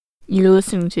You're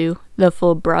listening to The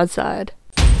Full Broadside.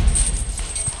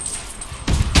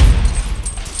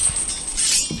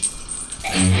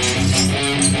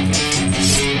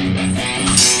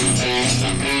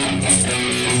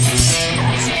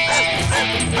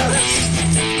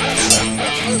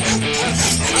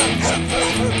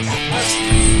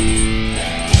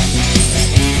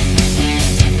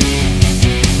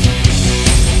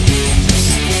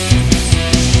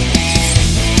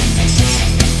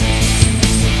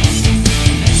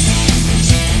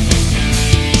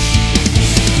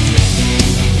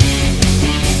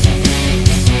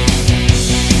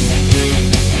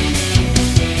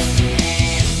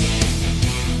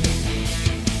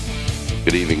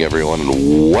 Good evening, everyone,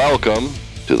 and welcome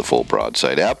to the Full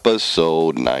Broadside,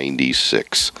 episode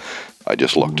 96. I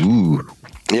just looked. Ooh.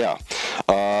 Yeah.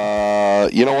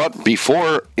 You know what?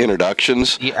 Before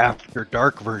introductions... The After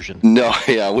Dark version. No,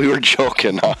 yeah, we were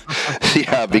joking.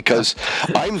 Yeah, because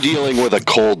I'm dealing with a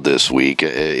cold this week.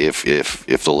 If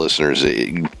the listeners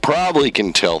probably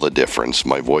can tell the difference.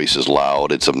 My voice is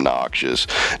loud. It's obnoxious.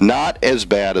 Not as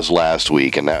bad as last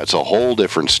week, and that's a whole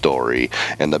different story.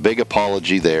 And the big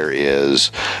apology there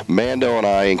is Mando and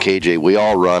I and KJ, we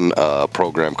all run a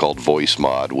program called Voice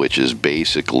Mod, which is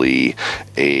basically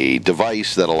a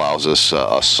device that allows us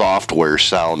a software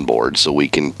soundboard so we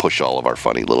can push all of our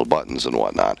funny little buttons and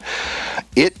whatnot.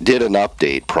 It did an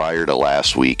update prior to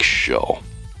last week's show.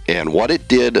 And what it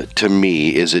did to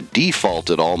me is it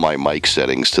defaulted all my mic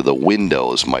settings to the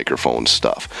Windows microphone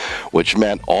stuff, which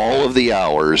meant all of the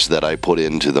hours that I put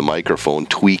into the microphone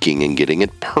tweaking and getting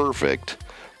it perfect,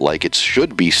 like it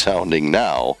should be sounding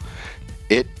now,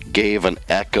 it gave an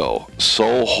echo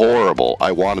so horrible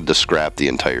I wanted to scrap the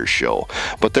entire show.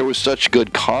 But there was such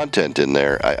good content in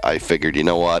there, I figured, you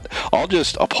know what, I'll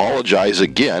just apologize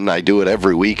again. I do it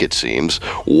every week, it seems.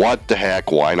 What the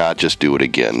heck, why not just do it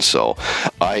again? So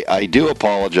I do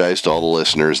apologize to all the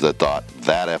listeners that thought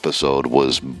that episode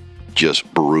was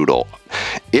just brutal.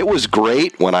 It was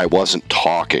great when I wasn't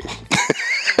talking.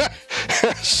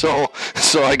 So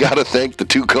I got to thank the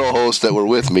two co-hosts that were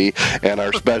with me and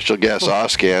our special guest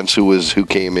Oskans, who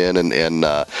came in and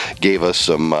gave us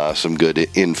some good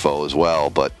info as well.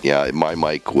 But yeah, my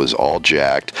mic was all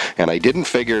jacked, and I didn't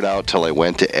figure it out till I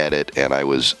went to edit, and I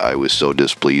was so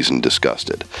displeased and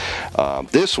disgusted.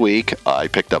 This week I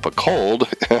picked up a cold,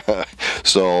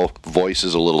 so voice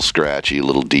is a little scratchy, a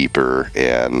little deeper,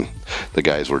 and the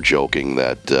guys were joking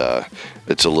that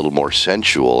it's a little more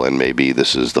sensual, and maybe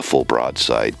this is the Full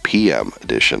Broadside PM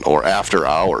edition, or After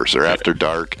Hours, or After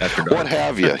Dark, what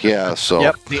have you. Yeah, so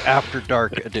Yep, the After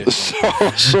Dark edition.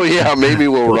 So yeah, maybe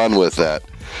we'll run with that.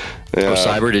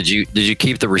 Cyber, did you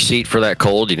keep the receipt for that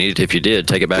cold? You need it. If you did,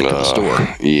 take it back to the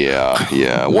store.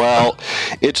 Yeah. Well,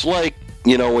 it's like,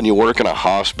 you know, when you work in a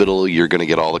hospital, you're going to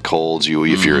get all the colds.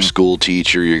 If you're a school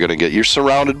teacher, you're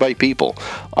surrounded by people.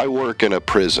 I work in a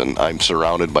prison. I'm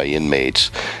surrounded by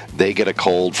inmates. They get a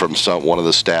cold from one of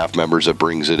the staff members that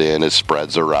brings it in. It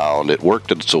spreads around. It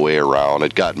worked its way around.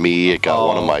 It got me. It got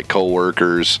one of my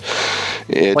coworkers.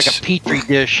 It's like a petri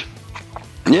dish.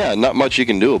 Yeah, not much you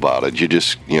can do about it. You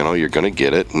just, you're going to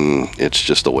get it, and it's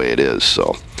just the way it is.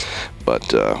 So,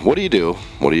 but what do you do?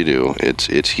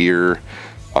 It's here.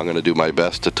 I'm going to do my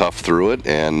best to tough through it,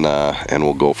 and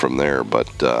we'll go from there. But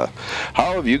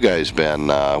how have you guys been?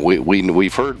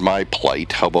 We've heard my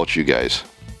plight. How about you guys?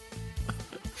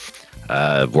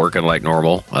 Working like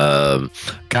normal.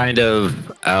 Kind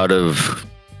of out of,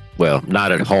 well,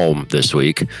 not at home this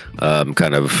week.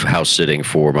 Kind of house sitting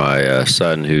for my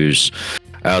son, who's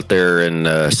out there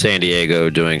in San Diego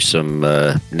doing some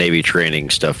Navy training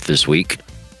stuff this week.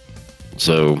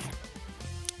 So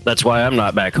that's why I'm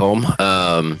not back home.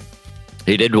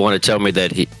 He did want to tell me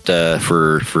that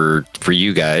for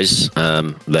you guys,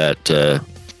 that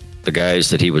the guys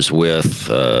that he was with,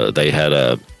 they had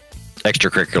a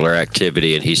extracurricular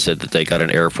activity, and he said that they got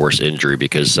an Air Force injury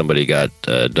because somebody got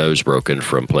nose broken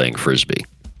from playing Frisbee.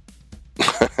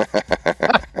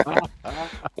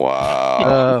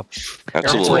 Wow.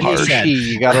 That's a little harsh.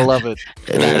 You gotta love it.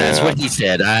 That's what he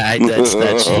said.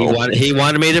 He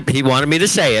wanted me to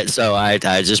say it, so I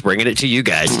just bringing it to you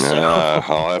guys. So.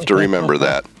 I'll have to remember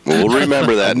that. We'll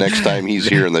remember that next time he's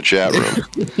here in the chat room.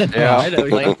 Yeah, I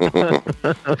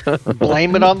know.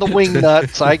 Blame it on the wing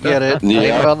nuts. I get it.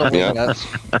 Blame it on the wing nuts.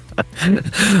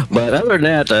 But other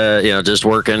than that, just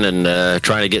working and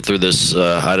trying to get through this.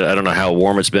 I don't know how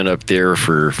warm it's been up there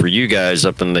for you guys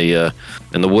up in the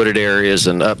wooded areas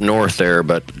and up north there,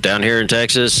 but down here in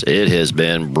Texas, it has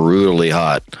been brutally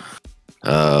hot.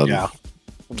 Yeah.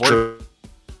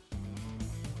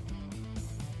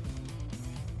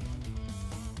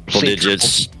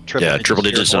 Digits. triple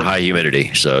digits and high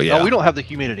humidity. So yeah. No, we don't have the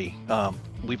humidity.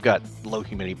 We've got low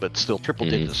humidity, but still triple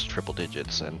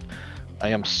digits, and I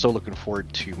am so looking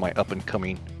forward to my up and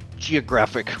coming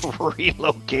geographic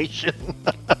relocation.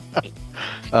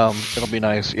 It'll be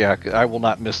nice. Yeah, I will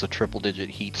not miss the triple digit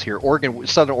heats here.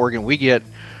 Southern Oregon, we get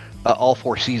all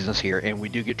 4 seasons here, and we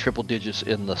do get triple digits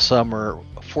in the summer.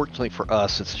 Fortunately for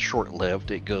us, it's short lived.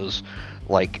 It goes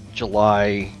like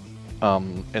July,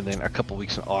 and then a couple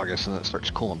weeks in August, and then it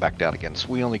starts cooling back down again. So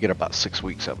we only get about 6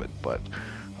 weeks of it. But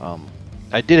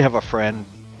I did have a friend,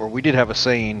 or we did have a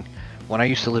saying. When I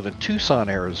used to live in Tucson,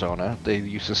 Arizona, they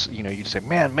used to, you'd say,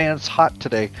 man, it's hot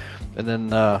today. And then,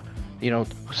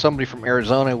 somebody from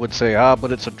Arizona would say,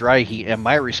 but it's a dry heat. And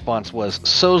my response was,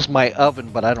 so's my oven,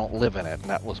 but I don't live in it. And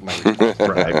that was my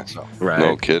response. Right.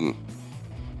 No kidding.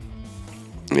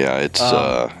 Yeah,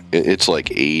 it's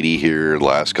like 80 here the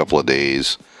last couple of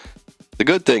days. The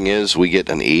good thing is we get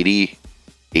an 80,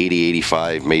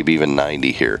 85, maybe even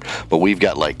 90 here, but we've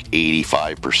got like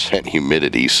 85%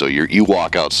 humidity, so you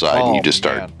walk outside and you just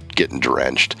start getting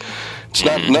drenched. It's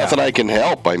not nothing I can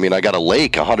help. I mean, I got a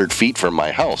lake 100 feet from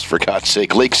my house, for God's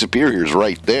sake. Lake Superior's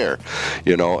right there,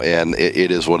 and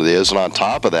it is what it is. And on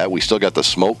top of that, we still got the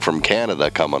smoke from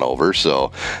Canada coming over,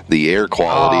 so the air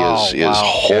quality is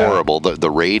horrible.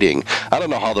 The rating, I don't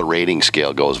know how the rating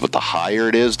scale goes, but the higher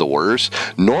it is, the worse.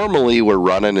 Normally, we're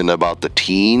running in about the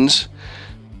teens.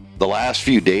 The last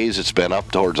few days, it's been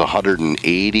up towards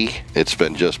 180. It's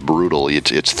been just brutal.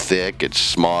 It's thick.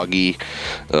 It's smoggy.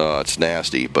 It's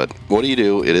nasty. But what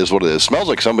do? It is what it is. It smells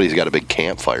like somebody's got a big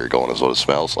campfire going is what it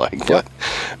smells like. Yep.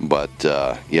 But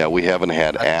we haven't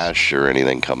had ash or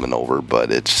anything coming over.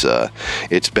 But it's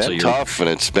been tough, and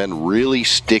it's been really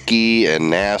sticky and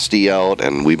nasty out.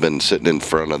 And we've been sitting in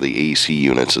front of the AC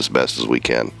units as best as we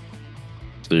can.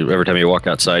 So every time you walk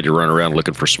outside, you run around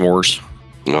looking for s'mores.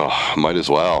 Oh, might as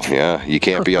well. Yeah, you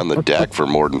can't be on the deck for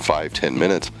more than 5-10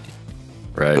 minutes.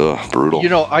 Right. Ugh,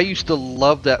 brutal. I used to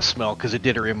love that smell because it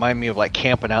did remind me of like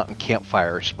camping out in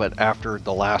campfires. But after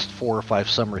the last 4 or 5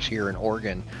 summers here in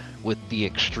Oregon, with the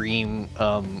extreme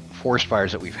forest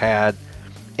fires that we've had,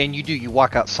 and you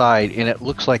walk outside and it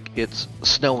looks like it's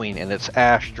snowing and it's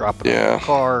ash dropping on the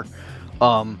car.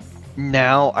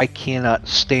 Now I cannot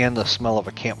stand the smell of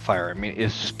a campfire. I mean,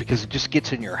 it's just because it just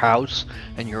gets in your house,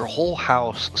 and your whole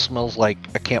house smells like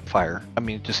a campfire. I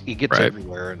mean, it gets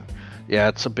everywhere, and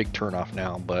it's a big turnoff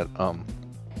now. But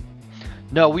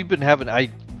no, I've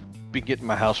been getting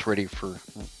my house ready for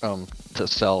to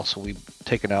sell, so we've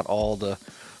taken out all the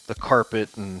carpet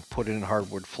and put in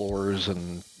hardwood floors,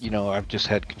 and I've just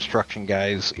had construction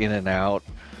guys in and out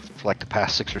for like the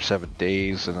past 6 or 7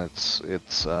 days, and it's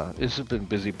been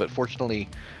busy. But fortunately,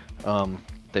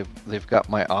 they've got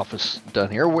my office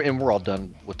done here, and we're all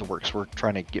done with the work. So we're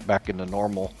trying to get back into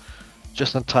normal,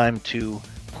 just in time to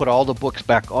put all the books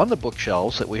back on the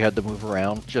bookshelves that we had to move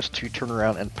around, just to turn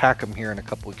around and pack them here in a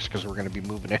couple weeks because we're going to be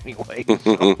moving anyway.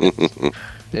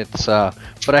 So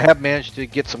but I have managed to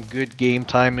get some good game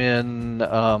time in.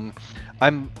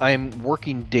 I'm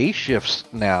working day shifts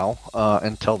now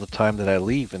until the time that I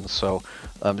leave, and so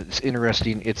it's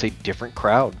interesting. It's a different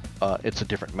crowd. It's a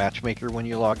different matchmaker when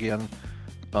you log in,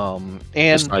 and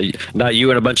it's not you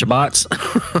and a bunch of bots.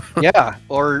 Yeah,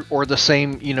 or the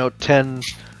same 10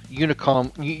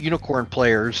 unicorn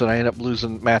players, and I end up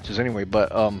losing matches anyway.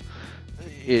 But and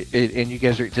you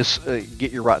guys are just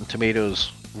get your Rotten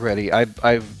Tomatoes ready.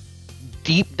 I've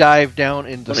deep dive down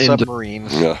into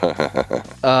submarines.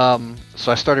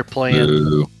 So I started playing.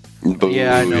 Boo. Boo.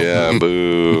 Yeah, I know. Yeah,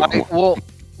 boo.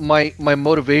 My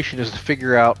motivation is to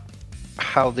figure out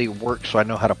how they work, so I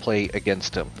know how to play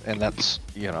against them, and that's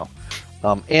and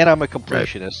I'm a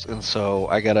completionist, and so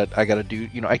I gotta do.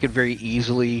 I could very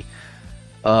easily,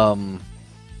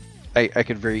 I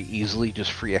could very easily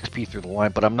just free XP through the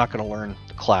line, but I'm not gonna learn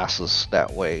the classes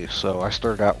that way. So I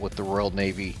started out with the Royal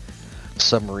Navy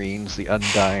submarines, the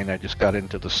Undyne. I just got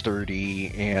into the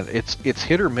Sturdy, and it's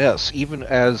hit or miss. Even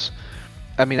as,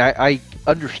 I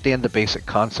understand the basic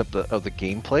concept of the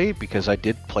gameplay because I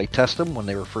did play test them when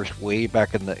they were first way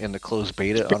back in the closed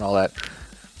beta and all that.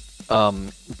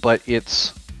 But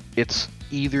it's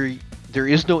either there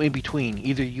is no in between.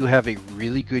 Either you have a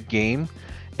really good game,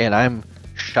 and I'm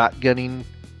shotgunning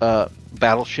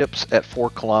battleships at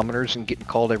 4 kilometers and getting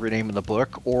called every name in the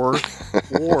book, or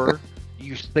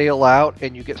you sail out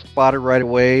and you get spotted right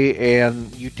away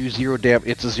and you do 0 damage.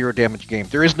 It's a 0 damage game.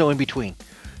 There is no in between.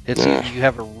 It's either you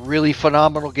have a really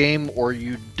phenomenal game or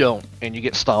you don't, and you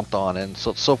get stomped on. And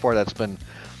so far that's been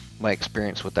my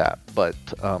experience with that. But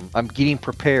I'm getting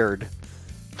prepared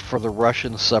for the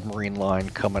Russian submarine line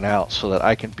coming out so that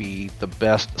I can be the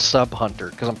best sub hunter.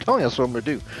 Because I'm telling you, that's what I'm going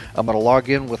to do. I'm going to log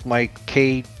in with my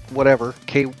K2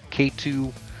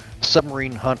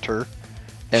 submarine hunter,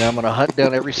 and I'm going to hunt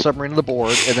down every submarine on the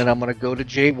board, and then I'm going to go to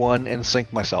J1 and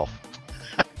sink myself.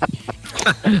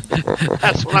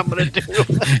 That's what I'm going to do.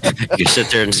 You sit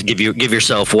there and give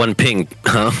yourself one ping,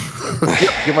 huh?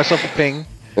 Yep, give myself a ping.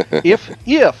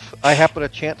 If I happen to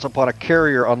chance upon a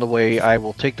carrier on the way, I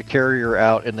will take the carrier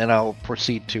out, and then I'll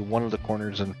proceed to one of the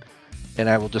corners, and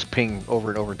I will just ping over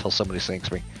and over until somebody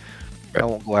sinks me. I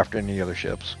won't go after any other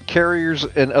ships. Carriers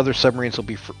and other submarines will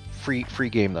be free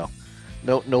game though.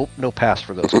 No pass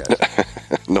for those guys.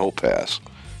 No pass.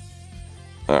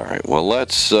 All right. Well,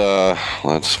 let's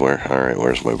where? All right.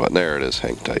 Where's my button? There it is.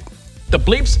 Hang tight. The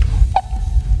bleeps.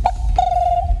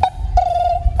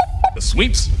 The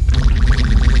sweeps.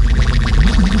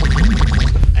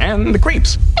 And the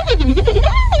creeps.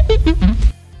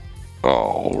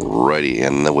 Alrighty,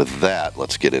 and with that,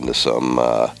 let's get into some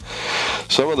of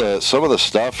the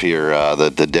stuff here.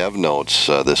 The dev notes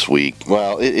this week.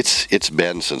 Well, it's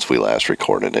been since we last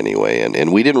recorded anyway,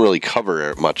 and we didn't really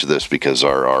cover much of this because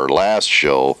our last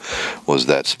show was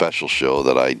that special show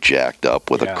that I jacked up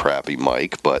with a crappy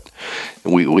mic, but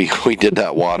we did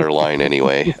that water line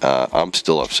anyway. I'm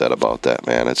still upset about that,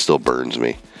 man. It still burns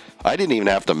me. I didn't even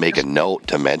have to make a note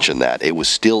to mention that. It was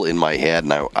still in my head,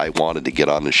 and I wanted to get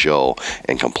on the show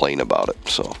and complain about it.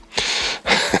 So,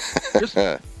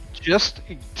 just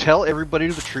tell everybody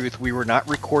the truth. We were not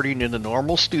recording in the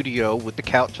normal studio with the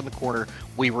couch in the corner.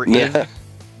 We were in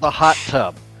the hot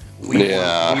tub. We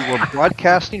were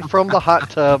broadcasting from the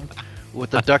hot tub with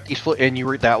the ducky's foot, and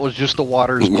that was just the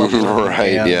waters bubbling,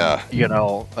 right? And, yeah. And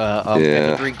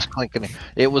the drinks clinking.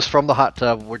 It was from the hot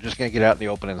tub. We're just gonna get out in the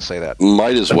open and say that.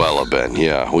 Might as well have been.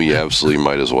 Yeah, we absolutely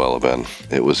might as well have been.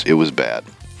 It was bad.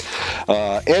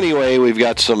 Anyway, we've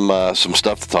got some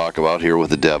stuff to talk about here with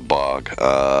the dev bog.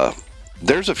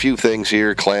 There's a few things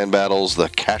here. Clan battles, the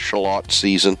Cachalot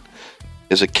season.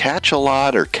 Is it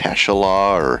Cachalot or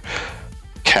Cachala or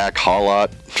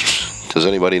Cachalot? Does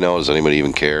anybody know? Does anybody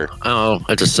even care? Oh,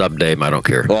 it's a sub name. I don't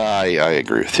care. I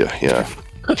agree with you. Yeah.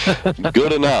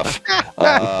 Good enough.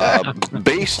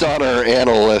 Based on our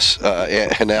analysis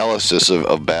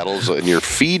of battles and your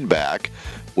feedback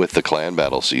with the clan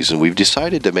battle season, we've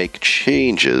decided to make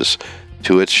changes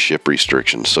to its ship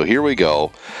restrictions. So here we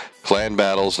go. Clan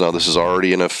battles. Now, this is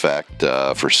already in effect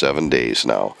for 7 days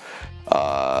now.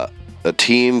 A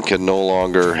team can no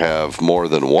longer have more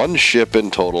than one ship in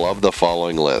total of the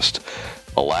following list: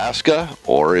 Alaska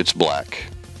or its black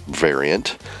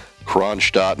variant,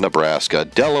 Kronstadt, Nebraska,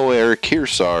 Delaware,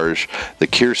 Kearsarge, the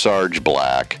Kearsarge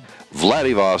black,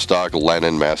 Vladivostok,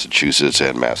 Lenin, Massachusetts,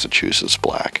 and Massachusetts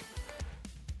black.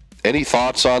 Any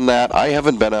thoughts on that? I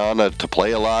haven't been on to play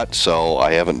a lot, so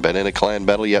I haven't been in a clan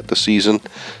battle yet this season.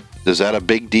 Is that a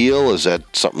big deal? Is that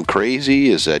something crazy?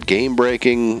 Is that game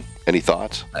breaking? Any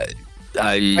thoughts?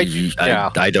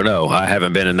 I don't know. I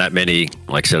haven't been in that many.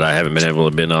 Like I said, I haven't been able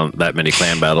to been on that many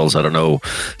clan battles. I don't know.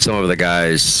 Some of the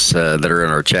guys that are in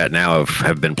our chat now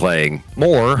have been playing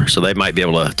more, so they might be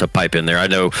able to pipe in there. I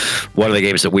know one of the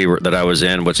games that I was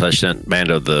in, which I sent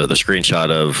Mando the screenshot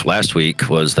of last week,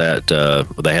 was that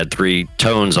they had 3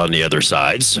 tones on the other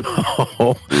side.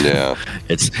 So yeah,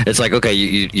 it's like, okay,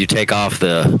 you take off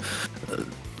the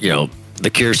the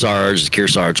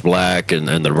Kearsarge black, and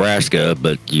the Nebraska,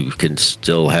 but you can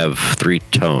still have 3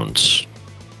 tones.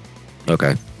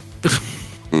 Okay.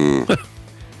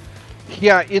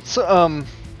 Yeah, it's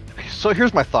so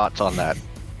here's my thoughts on that.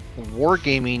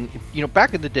 Wargaming,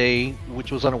 back in the day,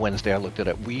 which was on a Wednesday, I looked at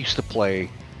it. We used to play.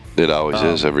 It always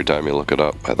is every time you look it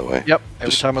up, by the way. Yep,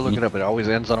 every time I look it up, it always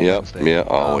ends on a Wednesday. Yeah,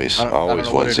 always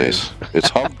Wednesdays. It's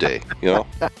hump day,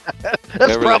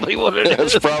 That's probably what it is.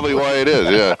 That's probably why it is,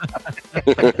 yeah.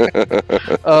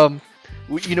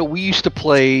 We used to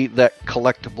play that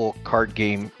collectible card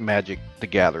game Magic the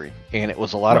Gathering, and it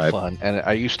was a lot of fun. And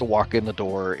I used to walk in the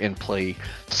door and play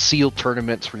sealed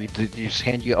tournaments where they just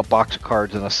hand you a box of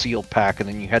cards and a sealed pack, and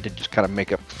then you had to just kind of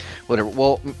make up whatever.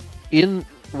 Well,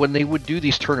 when they would do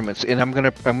these tournaments, and I'm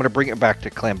gonna bring it back to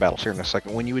clan battles here in a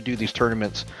second. When you would do these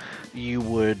tournaments, you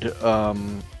would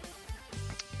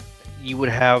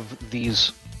have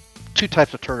these 2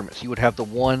 types of tournaments. You would have the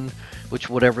one which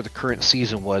whatever the current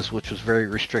season was, which was very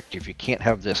restrictive. You can't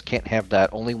have this, can't have that,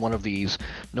 only one of these,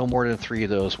 no more than 3 of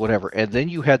those, whatever. And then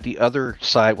you had the other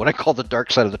side, what I call the dark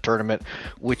side of the tournament,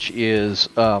 which is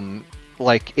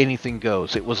like anything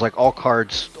goes. It was like all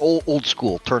cards, old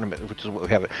school tournament, which is what we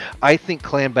have it. I think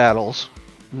clan battles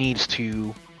needs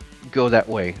to go that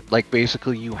way. Like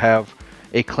basically you have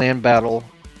a clan battle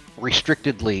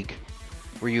restricted league,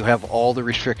 where you have all the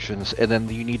restrictions, and then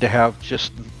you need to have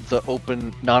just the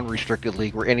open, non-restricted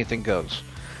league where anything goes,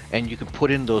 and you can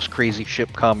put in those crazy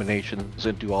ship combinations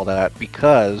and do all that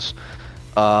because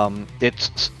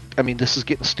it's. I mean, this is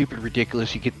getting stupid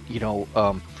ridiculous. You get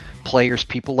players,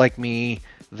 people like me,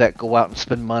 that go out and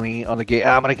spend money on the game.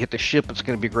 I'm going to get the ship. It's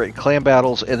going to be great in clan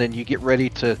battles. And then you get ready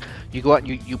to, you go out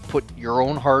and you put your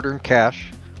own hard-earned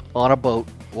cash on a boat.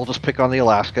 We'll just pick on the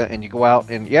Alaska, and you go out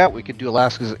and, yeah, we could do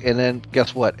Alaskas. And then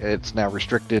guess what? It's now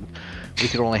restricted. We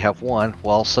can only have one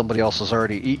while somebody else is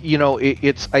already,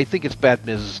 I think it's bad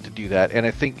business to do that. And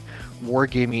I think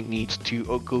Wargaming needs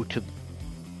to go to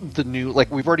the new, like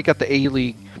we've already got the A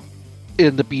League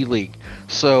and the B League.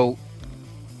 So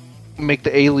make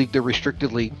the A League the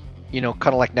restricted league, kind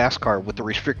of like NASCAR with the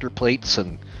restrictor plates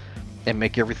and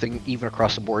make everything even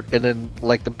across the board. And then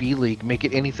like the B League, make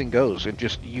it anything goes, and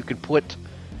just you can put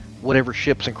whatever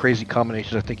ships and crazy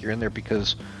combinations I think you're in there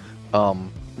because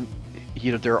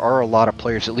there are a lot of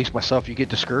players, at least myself, you get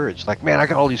discouraged. Like, man, I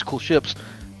got all these cool ships,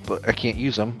 but I can't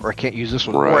use them, or I can't use this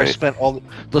one. Right. Or I spent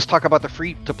let's talk about the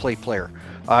free-to-play player.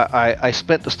 I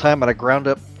spent this time and I ground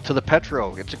up to the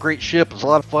Petro. It's a great ship. It's a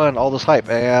lot of fun, all this hype,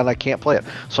 and I can't play it.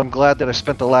 So I'm glad that I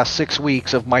spent the last 6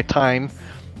 weeks of my time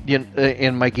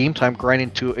in my game time grinding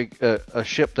to a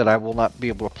ship that I will not be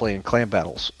able to play in clan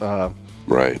battles.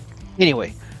 Right.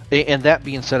 Anyway, and that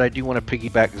being said, I do want to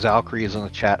piggyback. Valkyrie is in the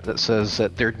chat that says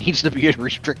that there needs to be a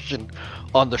restriction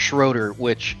on the Schroeder,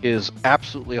 which is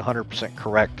absolutely 100%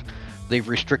 correct. They've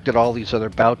restricted all these other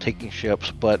bow-taking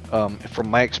ships, but from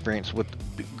my experience with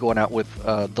going out with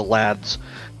the lads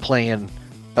playing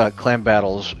clan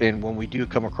battles, and when we do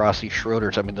come across these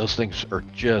Schroeders, I mean, those things are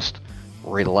just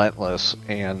relentless,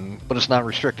 but it's not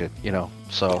restricted,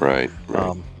 so... Right.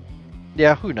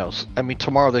 Yeah, who knows? I mean,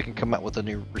 tomorrow they can come out with a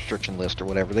new restriction list or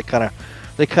whatever. They kind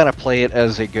of play it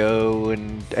as they go,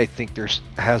 and I think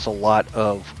has a lot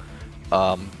of...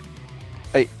 I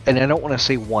don't want to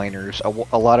say whiners,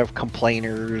 a lot of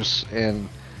complainers, and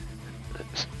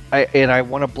I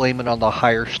want to blame it on the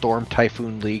higher storm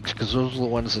typhoon leagues, because those are the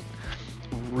ones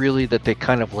that they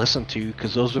kind of listen to,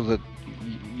 because those are the,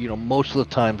 most of the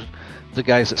times the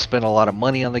guys that spend a lot of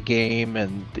money on the game,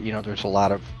 and there's a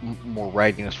lot of more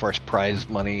writing as far as prize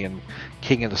money and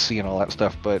King of the Sea and all that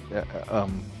stuff. But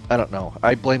I don't know.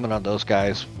 I blame it on those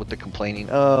guys with the complaining.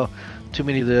 Oh, too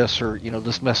many of this, or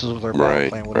this messes with our battle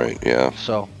plan. Whatever. Right. Yeah.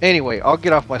 So anyway, I'll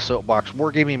get off my soapbox.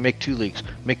 Wargaming, make 2 leagues.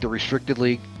 Make the restricted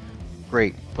league.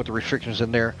 Great. Put the restrictions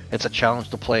in there. It's a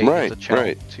challenge to play. Right. It's a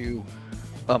challenge to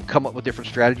come up with different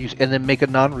strategies, and then make a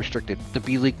non-restricted. The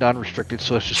B League non-restricted,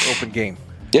 so it's just open game.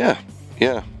 Yeah.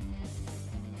 Yeah.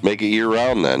 Make it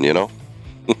year-round then,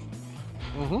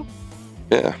 Mm-hmm.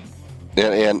 Yeah.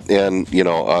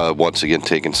 And once again,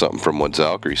 taking something from what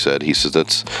Valkyrie said, he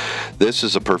says this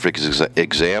is a perfect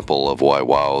example of why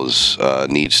WoW's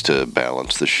needs to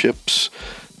balance the ships.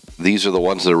 These are the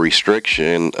ones that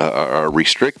are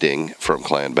restricting from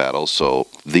clan battles, so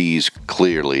these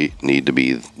clearly need to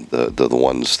be the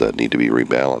ones that need to be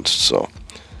rebalanced. So,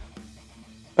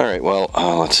 all right, well,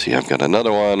 let's see. I've got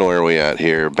another one. Where are we at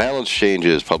here? Balance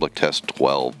changes, public test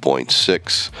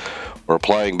 12.6. We're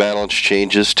applying balance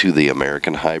changes to the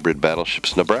American hybrid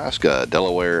battleships Nebraska,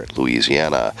 Delaware,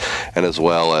 Louisiana, and as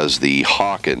well as the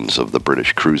Hawkins of the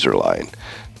British cruiser line.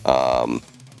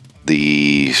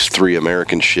 The 3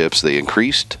 American ships, they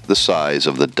increased the size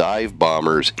of the dive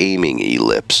bombers' aiming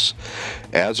ellipse.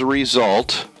 As a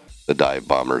result, the dive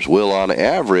bombers will, on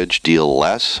average, deal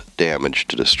less damage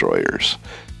to destroyers.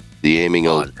 The aiming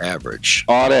on average.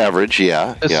 On average,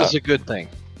 yeah. This is a good thing.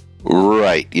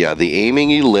 Right, yeah. The aiming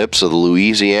ellipse of the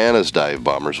Louisiana's dive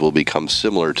bombers will become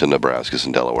similar to Nebraska's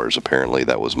and Delaware's. Apparently,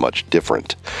 that was much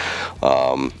different.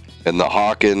 And the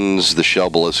Hawkins, the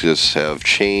shell ballistas have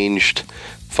changed.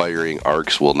 Firing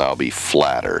arcs will now be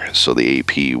flatter, so the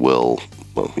AP will,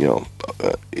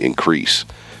 increase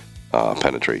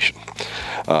penetration.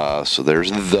 So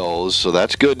there's those. So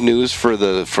that's good news for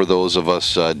those of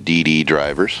us DD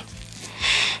drivers.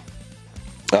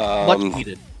 Much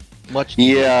needed. Much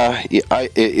needed. Yeah.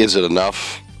 Is it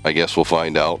enough? I guess we'll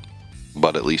find out.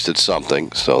 But at least it's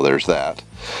something. So there's that.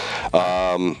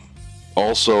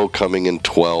 Also coming in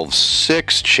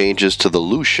 12.6, changes to the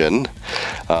Lucian.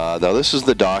 Now this is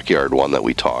the dockyard one that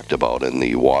we talked about in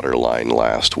the waterline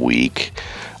last week.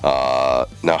 Now,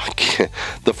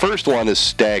 the first one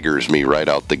staggers me right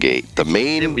out the gate. The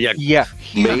main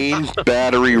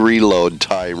battery reload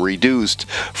time reduced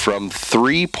from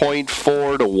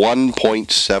 3.4 to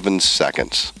 1.7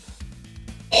 seconds.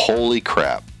 Holy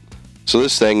crap. So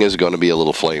this thing is going to be a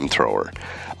little flamethrower.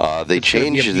 They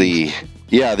changed the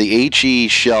HE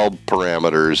shell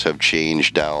parameters have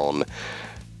changed down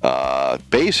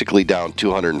Basically down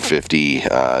 250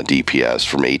 DPS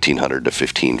from 1800 to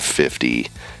 1550.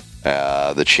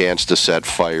 The chance to set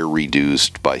fire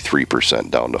reduced by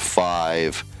 3% down to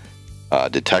 5.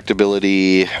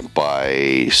 Detectability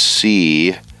by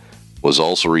C was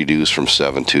also reduced from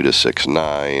 7.2 to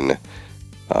 6.9.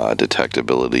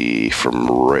 Detectability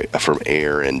from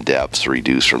air and depths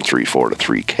reduced from 3.4 to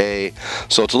 3K.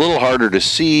 So it's a little harder to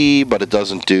see, but it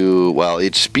doesn't do, well,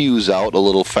 it spews out a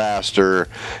little faster.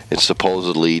 It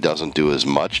supposedly doesn't do as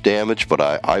much damage, but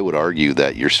I would argue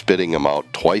that you're spitting them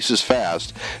out twice as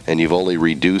fast, and you've only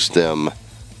reduced them,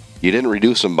 you didn't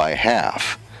reduce them by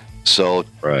half. So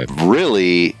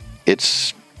really,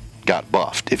 it's got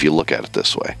buffed if you look at it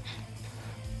this way.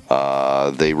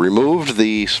 They removed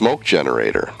the smoke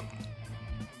generator,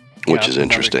 which is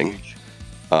interesting.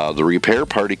 The repair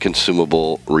party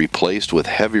consumable replaced with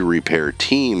heavy repair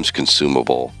teams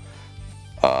consumable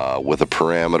with the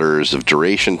parameters of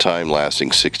duration time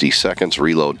lasting 60 seconds,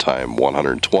 reload time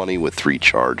 120 with 3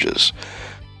 charges.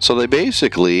 So they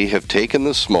basically have taken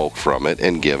the smoke from it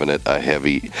and given it a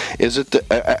heavy...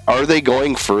 Are they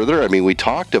going further? I mean, we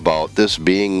talked about this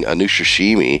being a new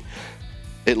sashimi.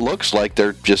 It looks like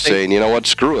they're just saying, you know what,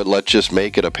 screw it, let's just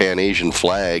make it a Pan-Asian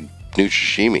flag new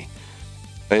sashimi.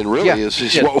 And really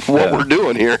is what we're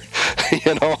doing here,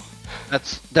 you know?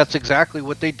 That's exactly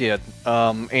what they did,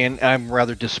 and I'm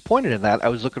rather disappointed in that. I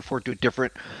was looking forward to a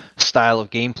different style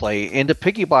of gameplay. And to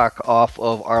piggyback off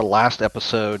of our last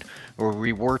episode where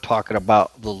we were talking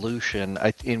about the Lucian,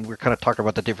 and we're kind of talking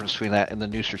about the difference between that and the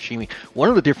new sashimi. One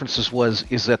of the differences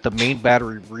is that the main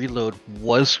battery reload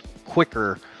was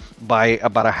quicker by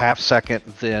about a half second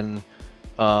than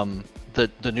the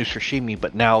new sashimi,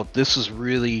 but now this is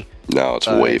really it's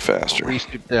way faster.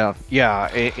 Down. Yeah,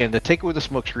 and to take away the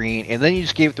smoke screen, and then you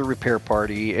just gave it the repair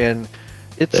party, and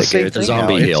it's the same thing.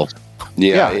 Zombie heal.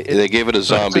 They gave it a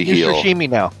zombie heal. It's a new sashimi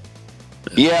now.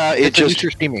 Yeah, it's just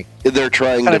sashimi. They're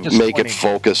trying to make it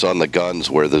focus on the guns,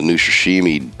 where the new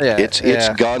sashimi, its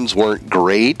guns weren't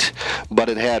great, but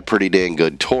it had pretty dang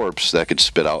good torps that could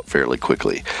spit out fairly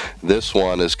quickly. This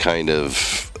one is kind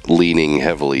of leaning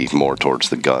heavily more towards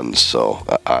the guns, so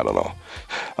I don't know.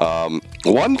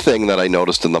 One thing that I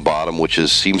noticed in the bottom, which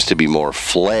seems to be more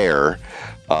flair,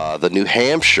 the New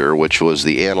Hampshire, which was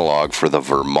the analog for the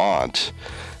Vermont,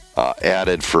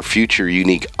 added for future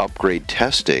unique upgrade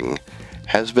testing,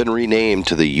 has been renamed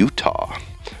to the Utah.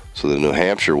 So the New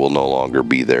Hampshire will no longer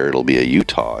be there. It'll be a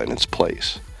Utah in its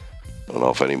place. I don't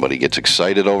know if anybody gets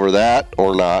excited over that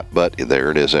or not, but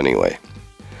there it is anyway.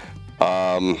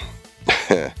 The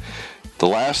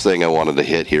last thing I wanted to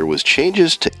hit here was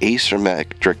changes to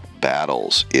asymmetric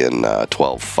battles in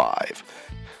 12.5.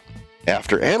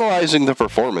 After analyzing the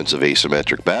performance of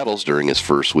asymmetric battles during its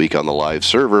first week on the live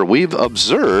server, we've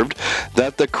observed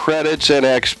that the credits and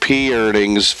XP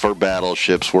earnings for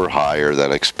battleships were higher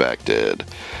than expected.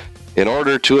 In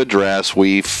order to address,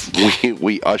 we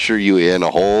usher you in a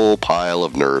whole pile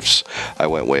of nerfs. I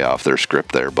went way off their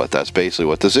script there, but that's basically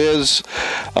what this is.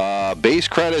 Base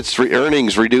credits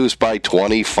earnings reduced by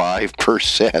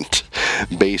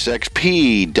 25%. Base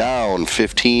XP down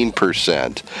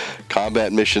 15%.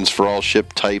 Combat missions for all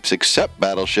ship types except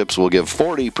battleships will give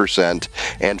 40%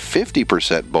 and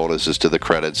 50% bonuses to the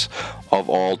credits of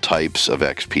all types of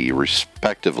XP,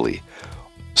 respectively.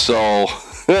 So...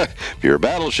 if you're a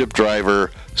battleship driver,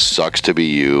 sucks to be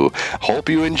you. Hope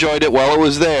you enjoyed it while it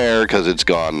was there, because it's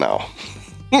gone now.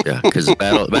 Yeah, because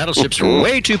battleships are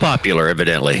way too popular,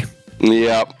 evidently.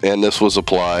 Yep, and this was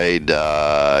applied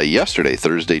yesterday,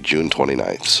 Thursday, June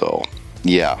 29th. So,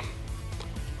 yeah.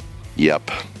 Yep,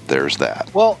 there's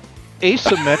that. Well,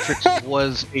 asymmetrics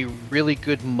was a really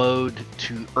good mode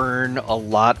to earn a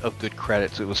lot of good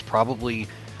credits. It was probably,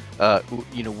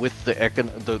 with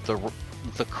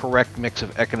the correct mix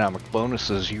of economic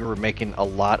bonuses, you were making a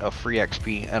lot of free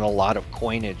XP and a lot of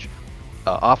coinage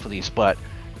off of these, but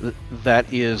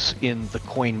that is in the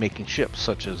coin making ships,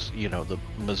 such as the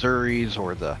Missouris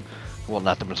or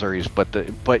not the Missouris,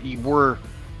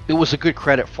 it was a good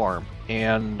credit farm.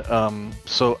 And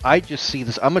so I just see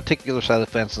this, I'm gonna take the other side of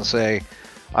the fence and say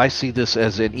I see this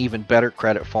as an even better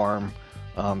credit farm,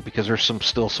 because there's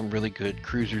still some really good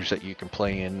cruisers that you can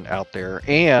play in out there.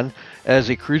 And as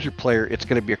a cruiser player, it's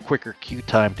going to be a quicker queue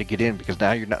time to get in, because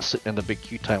now you're not sitting in the big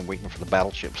queue time waiting for the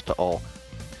battleships to all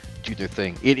do their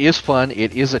thing. It is fun.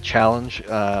 It is a challenge.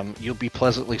 You'll be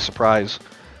pleasantly surprised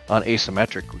on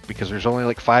asymmetric, because there's only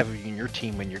like 5 of you in your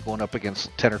team and you're going up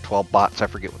against 10 or 12 bots. I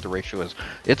forget what the ratio is.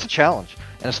 It's a challenge.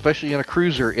 And especially in a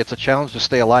cruiser, it's a challenge to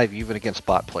stay alive even against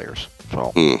bot players.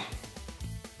 So,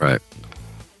 Right.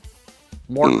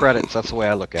 More credits, that's the way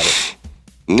I look at it.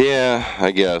 Yeah,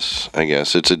 I guess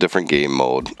it's a different game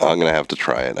mode. I'm gonna have to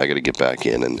try it. I got to get back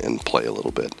in and play a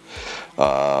little bit.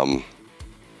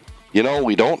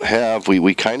 We don't have.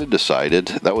 We kind of decided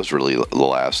that was really the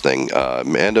last thing.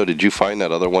 Mando, did you find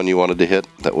that other one you wanted to hit?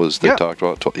 That was they talked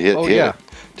about. Hit it.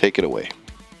 Take it away.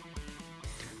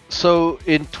 So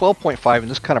in 12.5,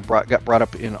 and this kind of got brought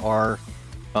up in our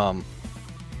hitting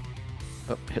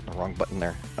the wrong button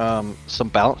there. Some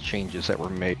balance changes that were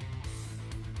made.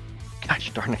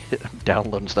 Gosh darn it, I'm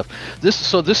downloading stuff. This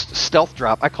stealth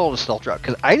drop, I call it a stealth drop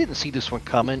because I didn't see this one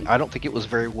coming. I don't think it was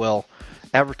very well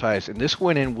advertised, and this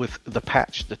went in with the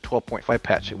patch, the 12.5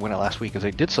 patch that went out last week, because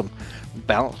they did some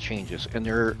balance changes, and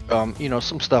there,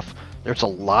 some stuff. There's a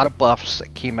lot of buffs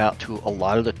that came out to a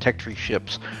lot of the tech tree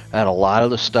ships, and a lot of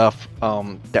the stuff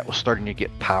that was starting to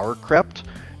get power crept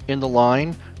in the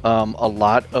line. A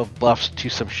lot of buffs to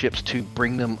some ships to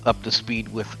bring them up to speed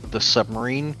with the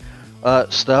submarine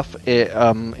stuff.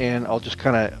 And I'll just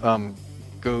kind of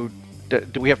go.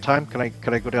 Do we have time? Can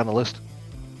I go down the list?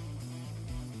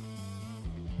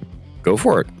 Go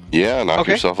for it. Yeah, knock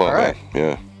yourself out. Right.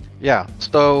 Yeah. Yeah.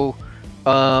 So,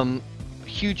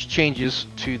 huge changes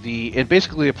to and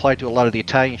basically applied to a lot of the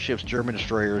Italian ships, German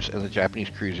destroyers, and the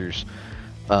Japanese cruisers.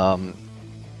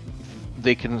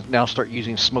 They can now start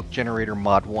using Smoke Generator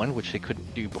Mod 1, which they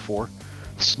couldn't do before.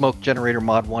 Smoke Generator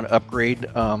Mod 1 upgrade.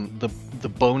 The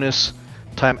bonus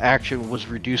time action was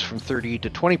reduced from 30 to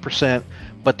 20%,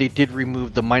 but they did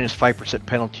remove the minus 5%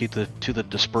 penalty to the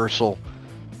dispersal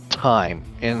time.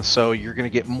 And so you're going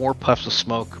to get more puffs of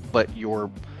smoke, but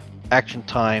your action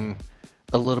time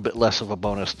a little bit less of a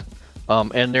bonus.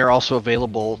 And they're also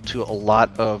available to a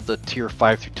lot of the tier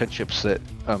 5 through 10 ships that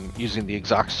using the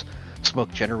Exox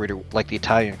Smoke Generator, like the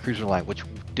Italian cruiser line, which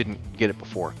didn't get it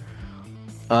before.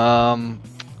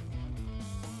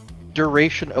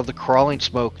 Duration of the crawling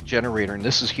smoke generator, and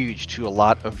this is huge to a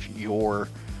lot of your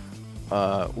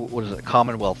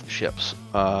Commonwealth ships.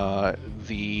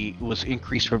 Was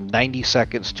increased from 90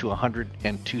 seconds to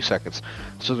 102 seconds.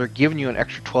 So they're giving you an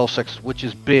extra 12 seconds, which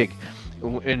is big.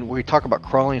 And when we talk about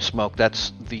crawling smoke,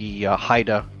 that's the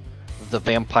Haida, the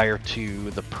Vampire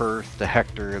 2, the Perth, the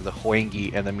Hector, the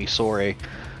Hoengi, and the Misore.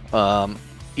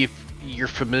 If you're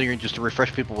familiar, and just to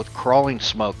refresh people with crawling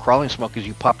smoke is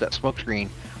you pop that smoke screen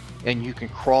and you can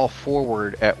crawl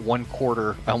forward at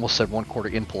 1/4. I almost said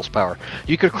 1/4 impulse power.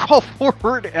 You can crawl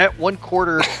forward at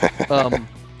 1/4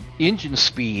 engine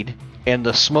speed, and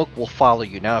the smoke will follow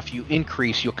you. Now, if you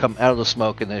increase, you'll come out of the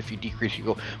smoke, and then if you decrease, you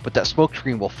go. But that smoke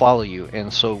screen will follow you,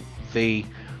 and so they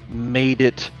made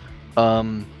it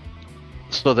so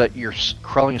that your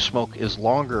crawling smoke is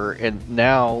longer, and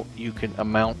now you can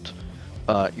mount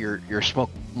your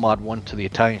smoke mod 1 to the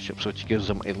Italian ships, which gives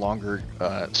them a longer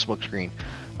smoke screen.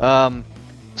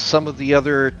 Some of the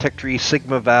other Tech Tree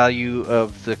Sigma value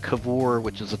of the Cavour,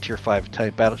 which is a tier 5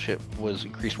 Italian battleship, was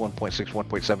increased 1.6,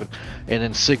 1.7, and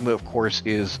then Sigma, of course,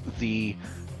 is the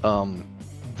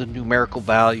numerical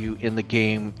value in the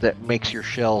game that makes your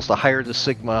shells. The higher the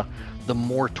Sigma, the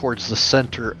more towards the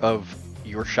center of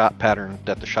your shot pattern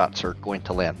that the shots are going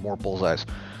to land, more bullseyes.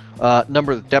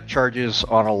 Number of depth charges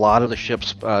on a lot of the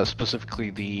ships, specifically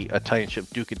the Italian ship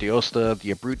Duca d'Aosta,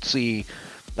 the Abruzzi.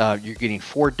 You're getting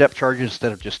 4 depth charges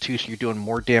instead of just 2, so you're doing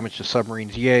more damage to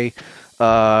submarines. Yay.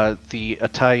 The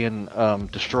Italian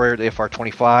destroyer, the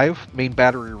FR-25, main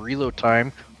battery reload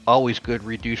time, always good,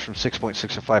 reduced from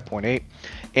 6.6 to 5.8.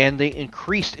 And they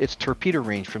increased its torpedo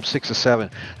range from 6 to 7.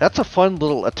 That's a fun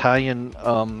little Italian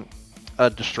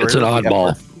destroyer. It's an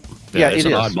oddball. Yeah, it's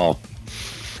it an is. Oddball.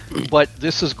 But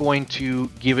this is going to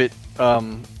give it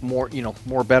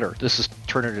more better. This is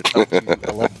turning it up to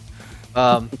 11.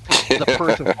 The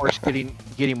Perth, of course,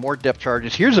 getting more depth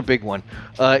charges. Here's a big one.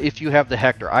 If you have the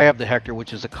Hector, I have the Hector,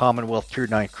 which is a Commonwealth Tier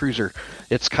 9 cruiser.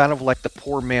 It's kind of like the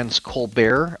poor man's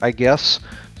Colbert, I guess.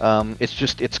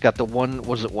 It's got the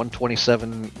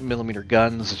 127 millimeter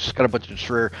guns. It's just got a bunch of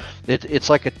destroyer. It's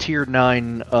like a Tier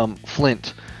 9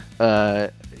 Flint. It's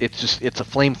a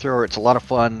flamethrower. It's a lot of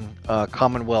fun.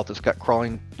 Commonwealth. It's got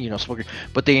crawling, smoking.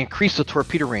 But they increased the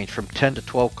torpedo range from 10 to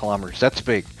 12 kilometers. That's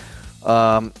big.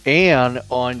 And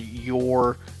on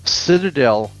your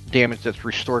Citadel damage that's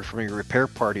restored from your repair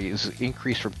party is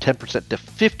increased from 10% to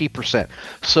 50%.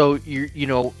 So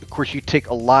of course, you take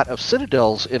a lot of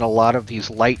Citadels in a lot of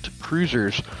these light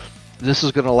cruisers. This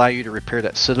is going to allow you to repair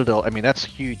that Citadel. I mean, that's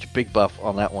huge, big buff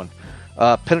on that one.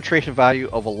 Penetration value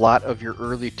of a lot of your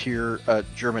early tier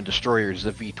German destroyers,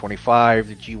 the V25,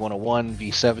 the G101,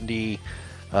 V70,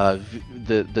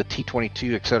 the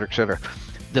T22, etc., etc.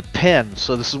 The pen,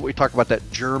 so this is what we talk about, that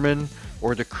German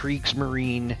or the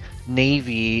Kriegsmarine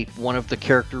Navy, one of the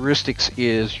characteristics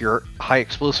is your high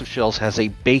explosive shells has a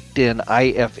baked-in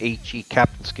IFHE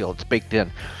captain skill. It's baked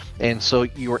in. And so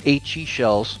your HE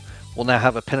shells will now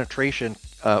have a penetration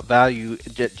value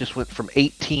that just went from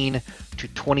 18 to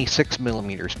 26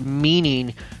 millimeters,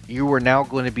 meaning you are now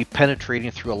going to be penetrating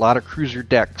through a lot of cruiser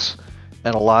decks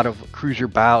and a lot of cruiser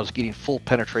bows, getting full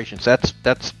penetration. So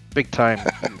that's big time.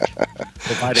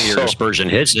 Provided your dispersion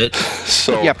hits it.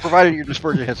 So yeah, provided your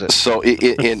dispersion hits it. So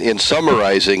in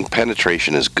summarizing,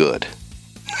 penetration is good.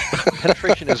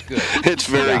 Penetration is good. It's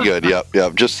very good.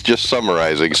 Yep. Just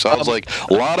summarizing. Sounds like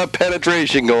a lot of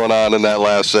penetration going on in that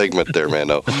last segment there,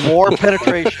 Mando. More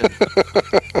penetration.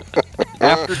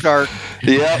 After dark.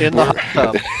 Yeah. In the hot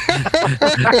tub.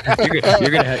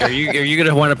 Are you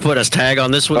gonna want to put a tag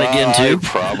on this one again too?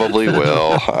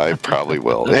 I probably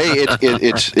will. Hey,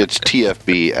 it's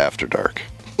TFB After Dark.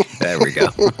 There we go.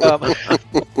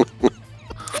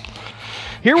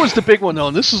 Here was the big one, though,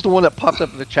 and this is the one that popped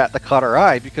up in the chat that caught our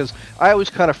eye, because I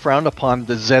always kind of frowned upon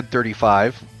the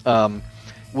Z35,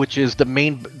 which is the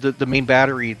main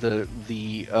battery. The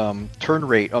turn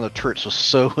rate on the turrets was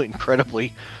so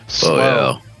incredibly slow. Oh,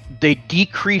 yeah. They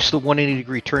decreased the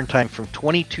 180-degree turn time from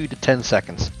 22 to 10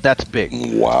 seconds. That's big.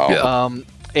 Wow. Yeah.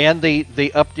 And they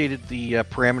updated the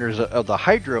parameters of the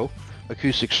hydro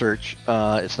acoustic search.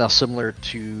 It's now similar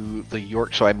to the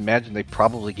York, so I imagine they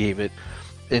probably gave it,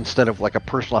 instead of like a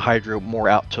personal hydro, more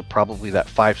out to probably that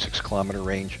 5-6 kilometer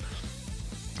range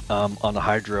on the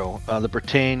hydro. The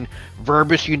Bretagne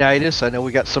Verbis Unitas. I know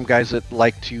we got some guys that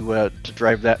like to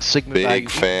drive that Sigma value.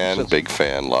 Big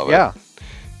fan, love it. Yeah.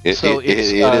 It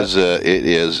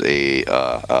is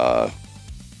a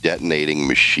detonating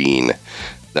machine.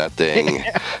 That thing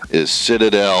is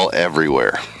Citadel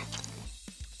everywhere.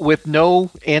 With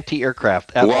no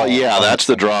anti-aircraft at all. Well, yeah, that's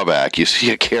the drawback. You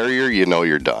see a carrier, you know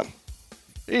you're done.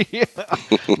 Yeah,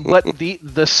 but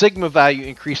the Sigma value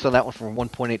increased on that one from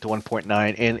 1.8 to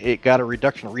 1.9, and it got a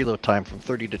reduction in reload time from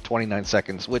 30 to 29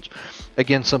 seconds, which,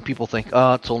 again, some people think,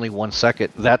 oh, it's only 1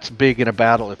 second. That's big in a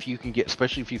battle. If you can get,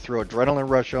 especially if you throw Adrenaline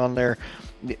Rush on there,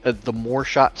 the more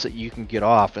shots that you can get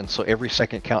off, and so every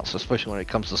second counts, especially when it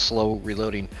comes to slow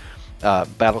reloading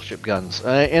battleship guns.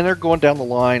 And they're going down the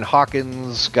line.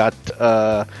 Hawkins got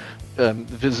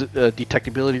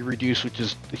detectability reduced, which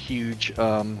is huge.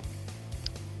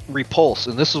 Repulse,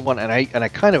 and this is one, and I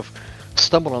kind of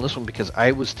stumbled on this one because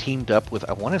I was teamed up with,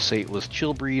 I want to say it was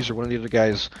Chill Breeze or one of the other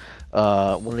guys,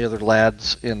 one of the other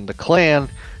lads in the clan,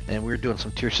 and we were doing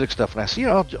some tier 6 stuff, and I said,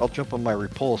 I'll jump on my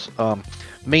Repulse.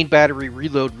 Main battery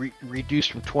reload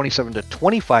reduced from 27 to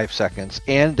 25 seconds,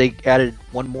 and they added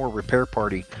one more repair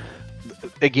party.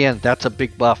 Again, that's a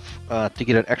big buff to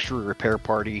get an extra repair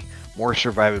party, more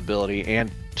survivability,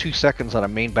 and 2 seconds on a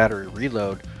main battery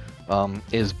reload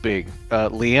is big.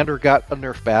 Leander got a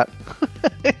nerf bat.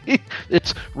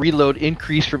 Its reload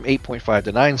increased from 8.5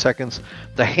 to 9 seconds.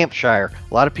 The Hampshire,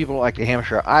 a lot of people don't like the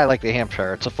Hampshire. I like the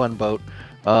Hampshire. It's a fun boat.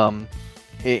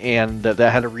 And that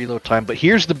had a reload time. But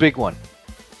here's the big one.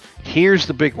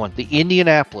 The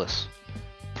Indianapolis,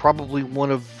 probably one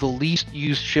of the least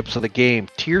used ships of the game.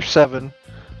 Tier 7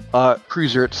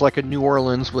 cruiser. It's like a New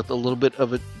Orleans with a little bit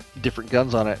of a different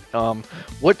guns on it.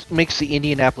 What makes the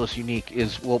Indianapolis unique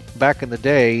is, well, back in the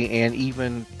day, and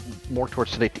even more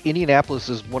towards today, the Indianapolis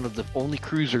is one of the only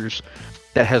cruisers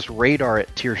that has radar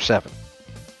at tier 7,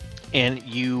 and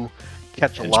you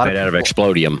catch a lot of made out of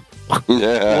explodium.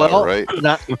 Yeah, well, right.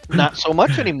 not so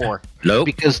much anymore. Nope.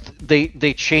 Because they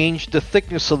changed the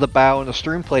thickness of the bow, and the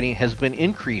stern plating has been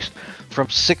increased from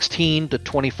 16 to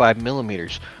 25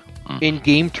 millimeters. In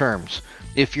game terms,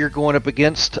 if you're going up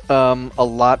against a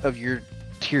lot of your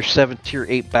tier 7, tier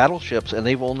 8 battleships, and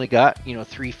they've only got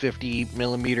 350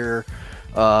 millimeter,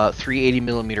 380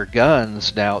 millimeter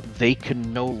guns, now they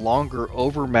can no longer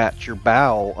overmatch your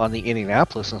bow on the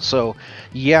Indianapolis. And so,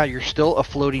 yeah, you're still a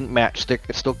floating matchstick.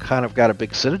 It's still kind of got a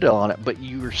big citadel on it, but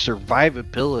your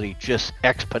survivability just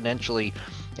exponentially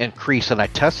increased. And I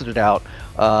tested it out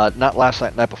not last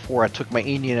night, night before. I took my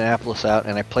Indianapolis out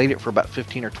and I played it for about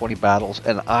 15 or 20 battles,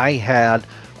 and I had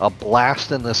a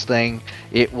blast in this thing.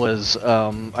 It was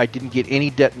I didn't get any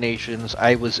detonations.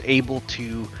 I was able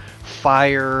to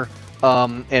fire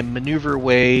and maneuver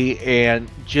away, and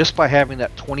just by having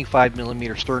that 25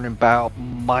 millimeter stern and bow,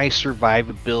 my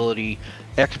survivability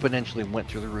exponentially went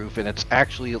through the roof. And it's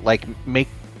actually like make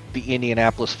the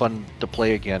Indianapolis fun to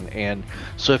play again. And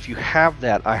so if you have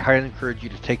that, I highly encourage you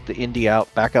to take the Indy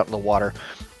out, back out in the water,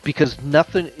 because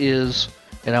nothing is,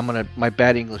 and my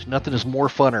bad English, nothing is more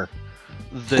funner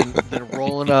than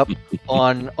rolling up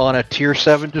on a tier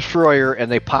 7 destroyer,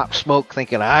 and they pop smoke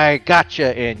thinking I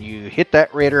gotcha, and you hit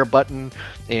that radar button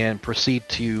and proceed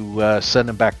to send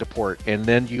them back to port. And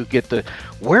then you get the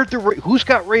who's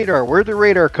got radar? Where'd the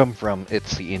radar come from?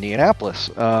 It's the Indianapolis.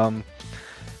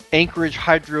 Anchorage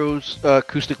Hydro's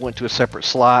acoustic went to a separate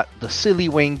slot. The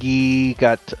Siliwangi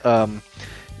got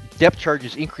depth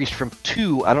charges increased from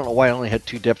 2. I don't know why I only had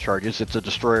 2 depth charges. It's a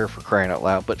destroyer, for crying out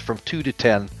loud, but from 2 to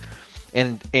 10.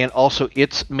 And also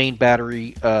its main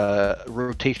battery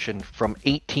rotation from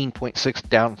 18.6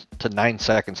 down to 9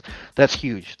 seconds. That's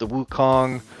huge. The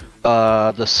Wukong,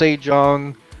 the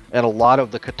Sejong, and a lot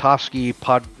of the Kotovsky,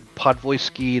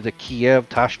 Podvoisky, the Kiev,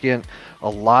 Tashkent, a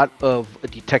lot of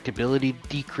detectability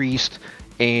decreased,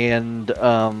 and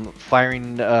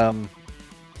firing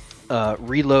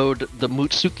reload, the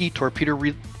Mutsuki torpedo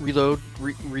reload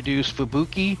reduced,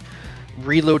 Fubuki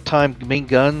reload time main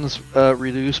guns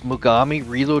reduced, Mogami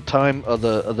reload time of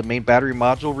the main battery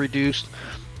module reduced,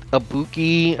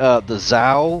 Ibuki, the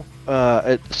Zao.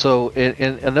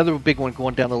 And another big one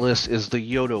going down the list is the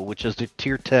Yodo, which is the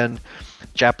tier 10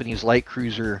 Japanese light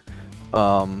cruiser,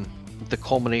 the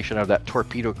culmination of that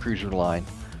torpedo cruiser line.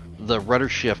 The rudder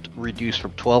shift reduced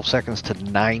from 12 seconds to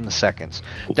 9 seconds.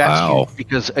 That's huge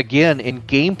because, again, in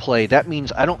gameplay, that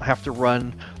means I don't have to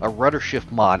run a rudder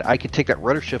shift mod. I can take that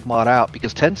rudder shift mod out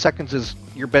because 10 seconds is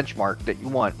your benchmark that you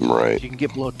want. Right. If you can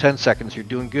get below 10 seconds, you're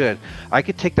doing good. I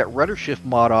could take that rudder shift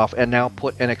mod off and now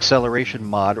put an acceleration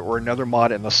mod or another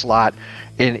mod in the slot,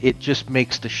 and it just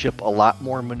makes the ship a lot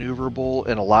more maneuverable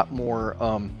and a lot more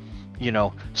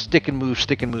stick and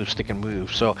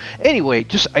move. So anyway,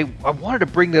 just I wanted to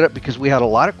bring that up because we had a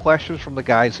lot of questions from the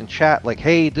guys in chat, like,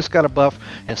 hey, this got a buff,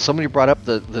 and somebody brought up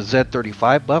the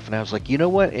Z35 buff, and I was like, you know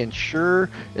what? And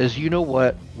sure as you know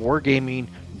what, Wargaming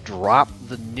dropped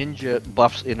the ninja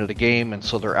buffs into the game, and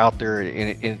so they're out there,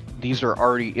 and these are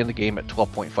already in the game at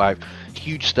 12.5.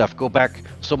 Huge stuff. Go back.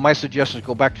 So my suggestion is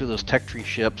go back to those tech tree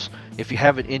ships. If you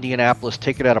have an Indianapolis,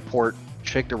 take it out of port,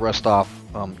 shake the rust off.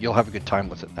 You'll have a good time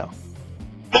with it now.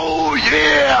 Oh,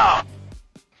 yeah!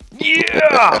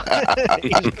 Yeah!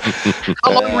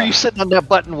 How long were you sitting on that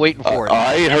button waiting for it?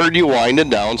 I heard you winding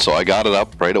down, so I got it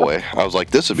up right away. I was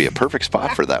like, this would be a perfect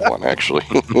spot for that one, actually.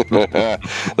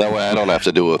 That way I don't have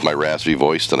to do it with my raspy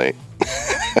voice tonight.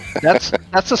 That's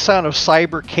the sound of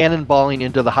cyber cannonballing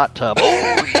into the hot tub.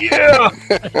 Oh, yeah!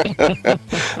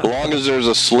 As long as there's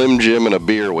a Slim Jim and a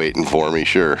beer waiting for me,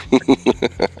 sure.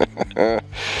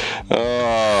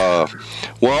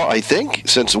 Well, I think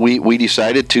since we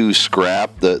decided to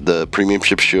scrap the Premium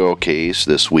Ship Showcase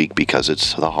this week because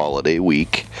it's the holiday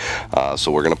week,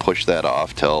 so we're going to push that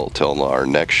off till our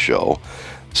next show.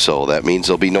 So that means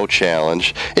there'll be no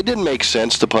challenge. It didn't make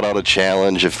sense to put out a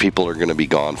challenge if people are going to be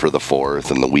gone for the 4th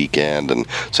and the weekend, and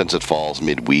since it falls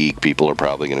midweek, people are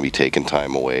probably going to be taking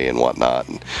time away and whatnot.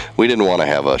 And we didn't want to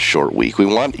have a short week. We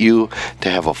want you to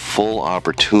have a full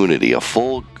opportunity, a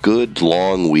full, good,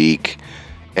 long week,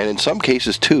 and in some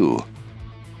cases, too,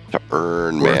 to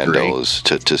earn Mando's,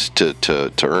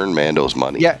 to earn Mando's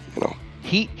money. Yeah.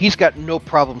 He's got no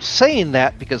problem saying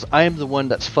that because I am the one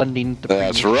that's funding the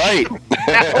That's right.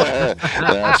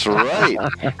 That's right.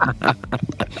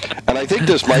 And I think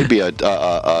this might be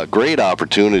a great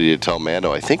opportunity to tell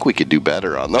Mando, I think we could do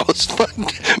better on those.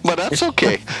 But that's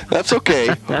okay. That's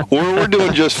okay. We're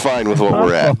doing just fine with what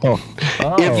we're at.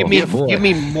 You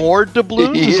mean more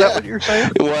doubloons? Yeah. Is that what you're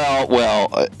saying?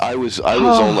 Well, I was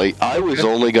only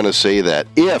going to say that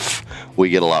if we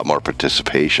get a lot more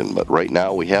participation, but right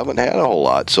now we haven't had a whole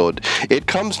lot. So it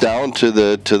comes down to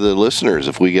the listeners.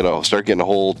 If we start getting a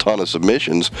whole ton of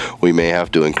submissions, we may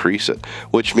have to increase it,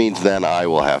 which means then I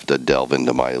will have to delve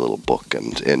into my little book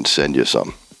and send you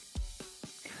some.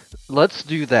 Let's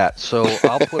do that. So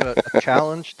I'll put a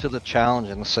challenge to the challenge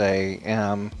and say,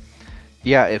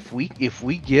 if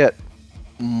we get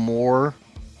more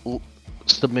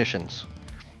submissions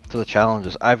to the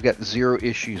challenges, I've got zero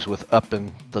issues with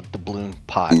upping the doubloon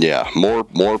pot. Yeah,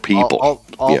 more people.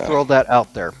 I'll throw that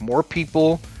out there. More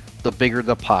people, the bigger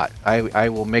the pot. I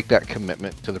will make that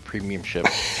commitment to the Premium Ship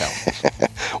challenge.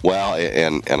 Well,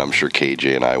 and I'm sure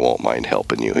KJ and I won't mind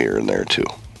helping you here and there too.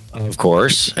 Of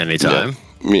course, anytime.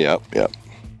 Yep.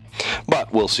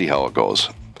 But we'll see how it goes.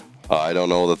 I don't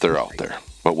know that they're out there,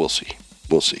 but we'll see.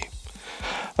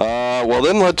 Well,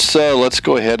 then let's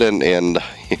go ahead and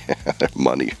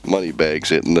money bags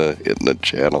hitting the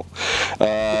channel.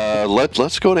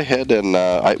 Let's go ahead and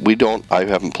I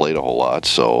haven't played a whole lot,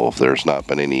 so if there's not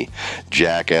been any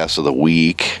jackass of the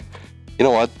week, you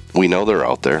know what? We know they're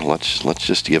out there. Let's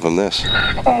just give them this.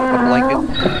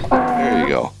 Blanket. There you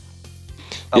go.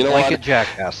 You know blanket what?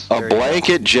 jackass. A There you go.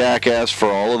 blanket jackass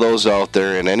for all of those out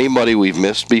there and anybody we've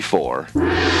missed before.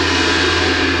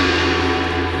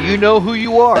 You know who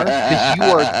you are. 'Cause you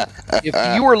are. If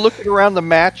you are looking around the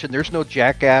match and there's no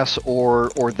jackass or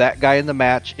that guy in the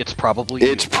match, it's probably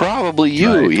you. It's probably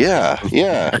you.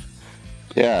 Right.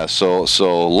 Yeah.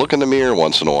 So look in the mirror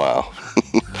once in a while.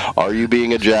 Are you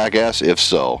being a jackass? If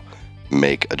so,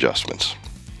 make adjustments.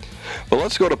 Well,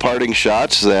 let's go to parting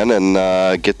shots then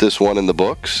and get this one in the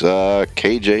books.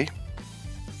 KJ,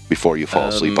 before you fall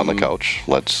asleep on the couch,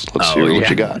 let's hear what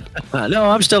you got. No,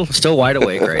 I'm still wide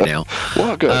awake right now.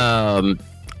 Well, good. I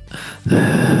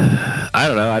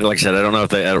don't know. Like I said, I don't know if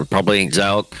they probably is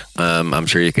out. I'm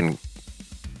sure you can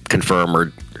confirm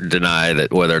or deny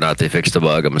that whether or not they fixed the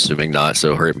bug. I'm assuming not.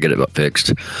 So hurry up and get it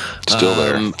fixed. Still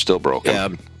there. Still broken. Yeah.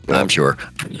 I'm sure.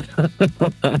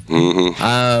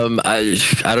 Mm-hmm.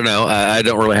 I don't know. I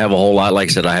don't really have a whole lot. Like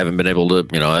I said, I haven't been able to,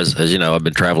 as you know, I've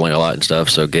been traveling a lot and stuff.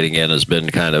 So getting in has been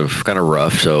kind of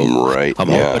rough. So Right.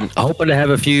 I'm hoping to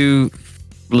have a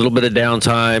little bit of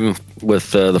downtime with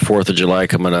the 4th of July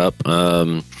coming up.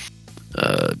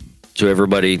 To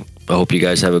everybody, I hope you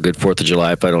guys have a good 4th of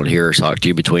July. If I don't hear or talk to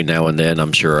you between now and then,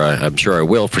 I'm sure I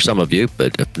will for some of you.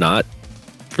 But if not,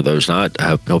 for those not,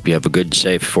 I hope you have a good,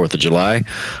 safe 4th of July.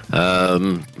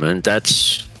 And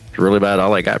that's really about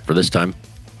all I got for this time.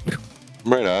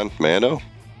 Right on, Mando.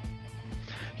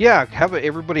 Yeah,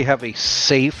 everybody have a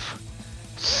safe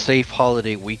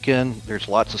holiday weekend. There's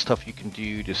lots of stuff you can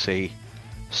do to stay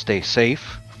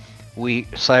safe.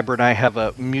 Cyber and I have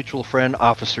a mutual friend,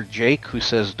 Officer Jake, who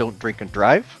says don't drink and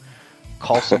drive.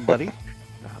 Call somebody.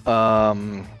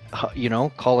 Call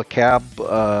a cab.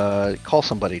 Call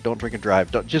somebody. Don't drink and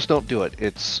drive. Don't do it.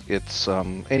 It's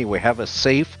anyway. Have a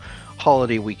safe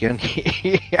holiday weekend.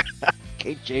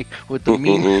 KJ with the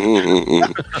meme.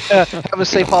 Have a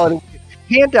safe holiday weekend.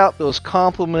 Hand out those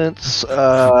compliments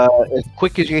as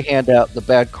quick as you hand out the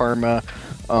bad karma.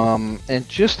 And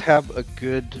just have a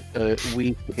good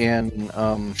week. And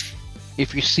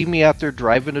if you see me out there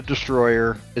driving a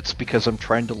destroyer, it's because I'm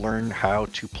trying to learn how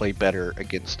to play better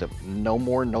against them. No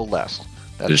more, no less.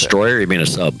 That's Destroyer? it. You mean a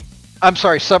sub? I'm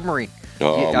sorry, submarine.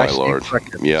 Oh, Yeah, my I stand Lord.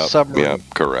 corrected. Yeah, Submarine.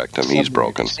 correct him. Submarine. He's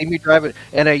broken. See me driving,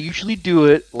 and I usually do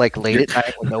it like late at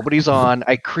night when nobody's on.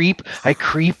 I creep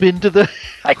into the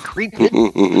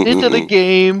into the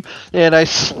game, and I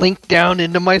slink down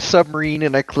into my submarine,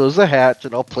 and I close the hatch,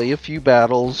 and I'll play a few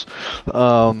battles.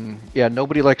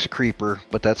 Nobody likes a creeper,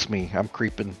 but that's me. I'm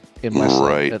creeping in my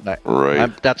sleep at night.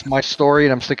 Right. That's my story,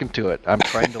 and I'm sticking to it. I'm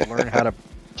trying to learn how to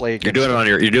play. You're doing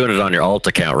it on your alt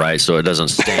account, right? So it doesn't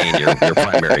stain your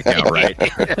primary account, right?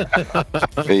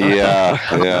 Yeah.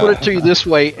 I'll put it to you this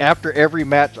way: after every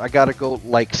match, I gotta go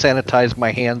sanitize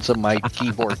my hands and my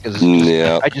keyboard because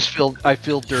I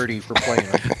feel dirty for playing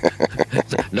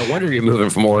it. No wonder you're moving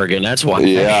from Oregon. That's why.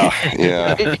 Yeah.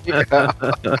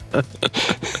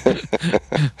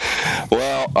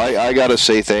 Well, I gotta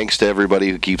say thanks to everybody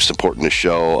who keeps supporting the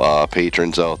show.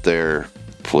 Patrons out there,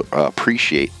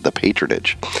 appreciate the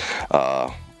patronage.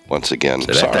 Once again,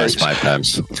 sorry. 5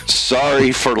 times.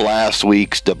 Sorry for last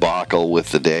week's debacle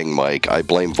with the dang mic. I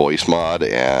blame voice mod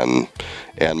and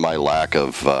my lack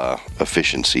of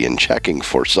efficiency in checking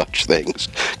for such things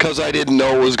because I didn't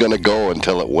know it was going to go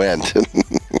until it went.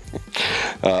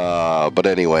 But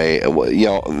anyway,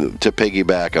 to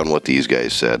piggyback on what these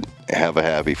guys said, have a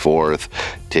happy 4th.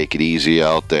 Take it easy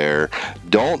out there.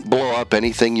 Don't blow up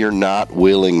anything you're not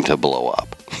willing to blow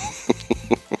up.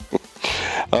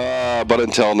 But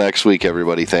until next week,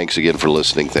 everybody, thanks again for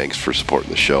listening. Thanks for supporting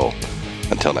the show.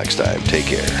 Until next time, take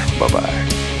care.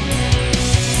 Bye-bye.